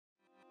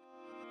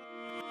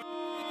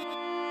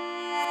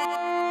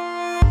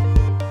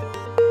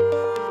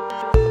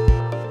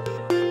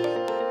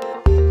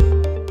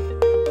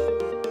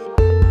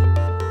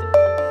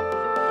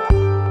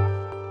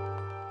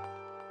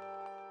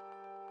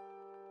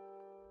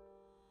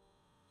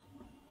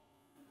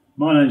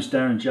My name is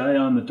Daren J.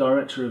 I'm the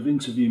Director of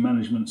Interview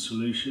Management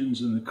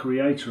Solutions and the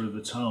creator of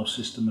the TILE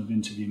system of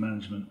interview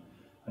management,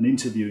 an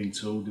interviewing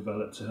tool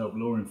developed to help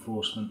law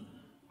enforcement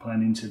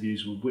plan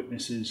interviews with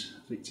witnesses,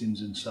 victims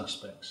and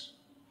suspects.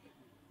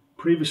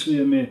 Previously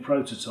a mere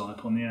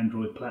prototype on the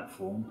Android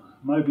platform,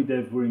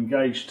 MobiDev were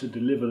engaged to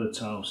deliver the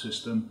TILE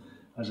system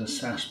as a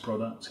SaaS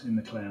product in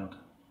the cloud.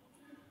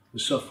 The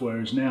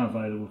software is now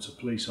available to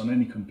police on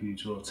any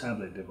computer or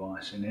tablet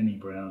device in any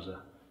browser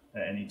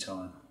at any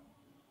time.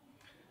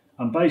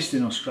 I'm based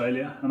in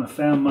Australia and I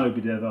found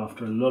MobiDev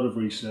after a lot of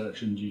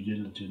research and due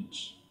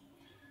diligence.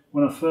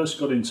 When I first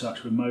got in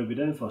touch with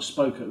MobiDev, I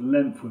spoke at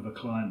length with a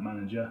client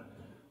manager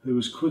who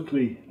was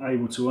quickly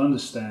able to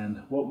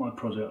understand what my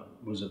project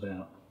was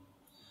about.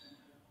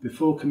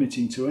 Before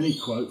committing to any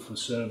quote for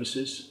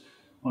services,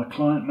 my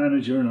client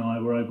manager and I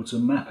were able to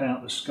map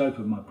out the scope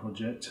of my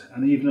project,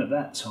 and even at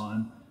that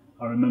time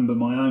I remember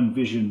my own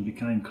vision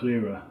became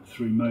clearer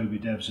through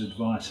MobiDev's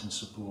advice and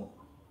support.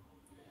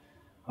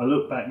 I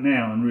look back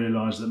now and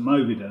realise that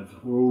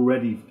MobiDev were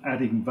already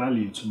adding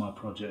value to my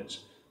project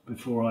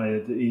before I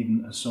had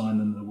even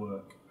assigned them the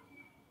work.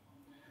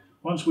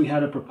 Once we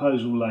had a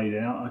proposal laid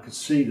out, I could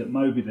see that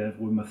MobiDev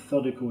were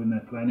methodical in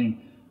their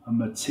planning and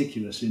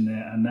meticulous in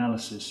their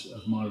analysis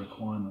of my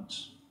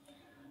requirements.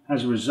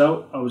 As a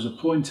result, I was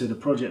appointed a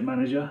project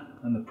manager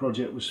and the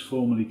project was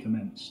formally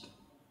commenced.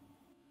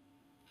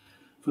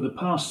 For the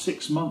past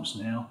 6 months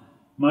now,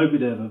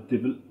 MobiDev have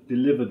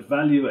delivered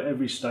value at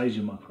every stage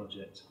of my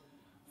project.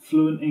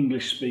 Fluent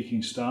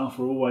English-speaking staff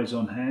are always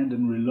on hand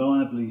and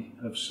reliably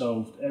have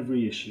solved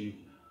every issue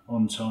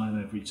on time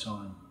every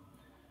time.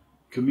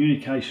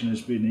 Communication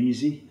has been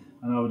easy,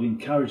 and I would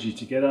encourage you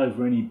to get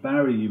over any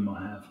barrier you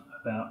might have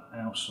about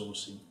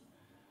outsourcing.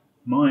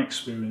 My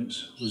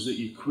experience was that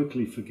you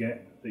quickly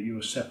forget that you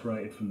are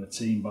separated from the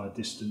team by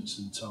distance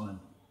and time.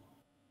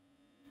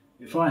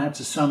 If I had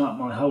to sum up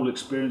my whole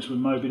experience with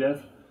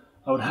MobiDev,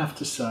 I would have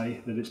to say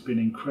that it's been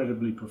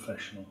incredibly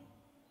professional.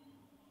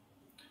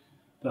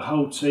 The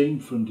whole team,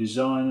 from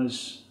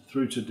designers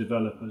through to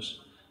developers,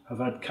 have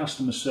had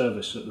customer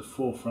service at the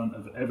forefront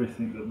of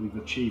everything that we've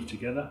achieved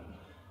together,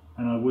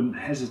 and I wouldn't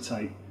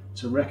hesitate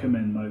to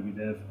recommend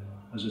MobiDev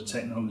as a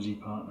technology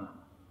partner.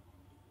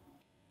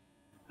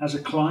 As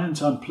a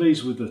client, I'm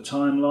pleased with the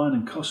timeline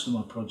and cost of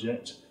my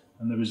project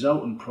and the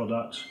resultant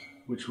product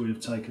which we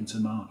have taken to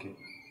market.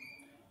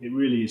 It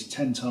really is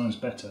 10 times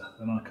better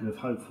than I could have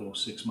hoped for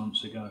 6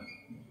 months ago.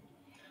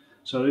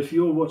 So if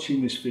you're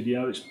watching this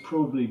video, it's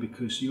probably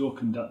because you're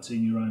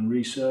conducting your own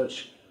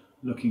research,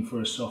 looking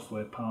for a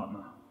software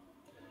partner.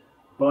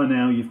 By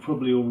now you've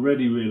probably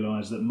already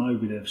realised that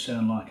MobiDev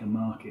sound like a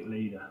market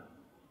leader.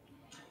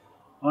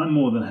 I'm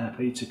more than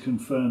happy to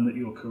confirm that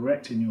you're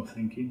correct in your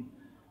thinking,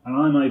 and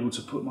I'm able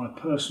to put my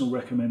personal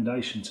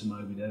recommendation to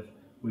MobiDev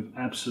with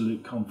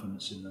absolute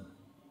confidence in them.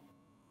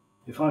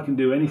 If I can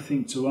do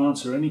anything to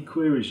answer any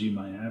queries you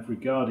may have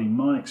regarding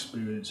my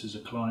experience as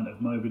a client of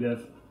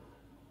MobiDev,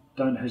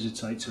 don't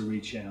hesitate to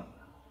reach out.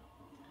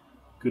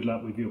 Good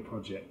luck with your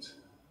project.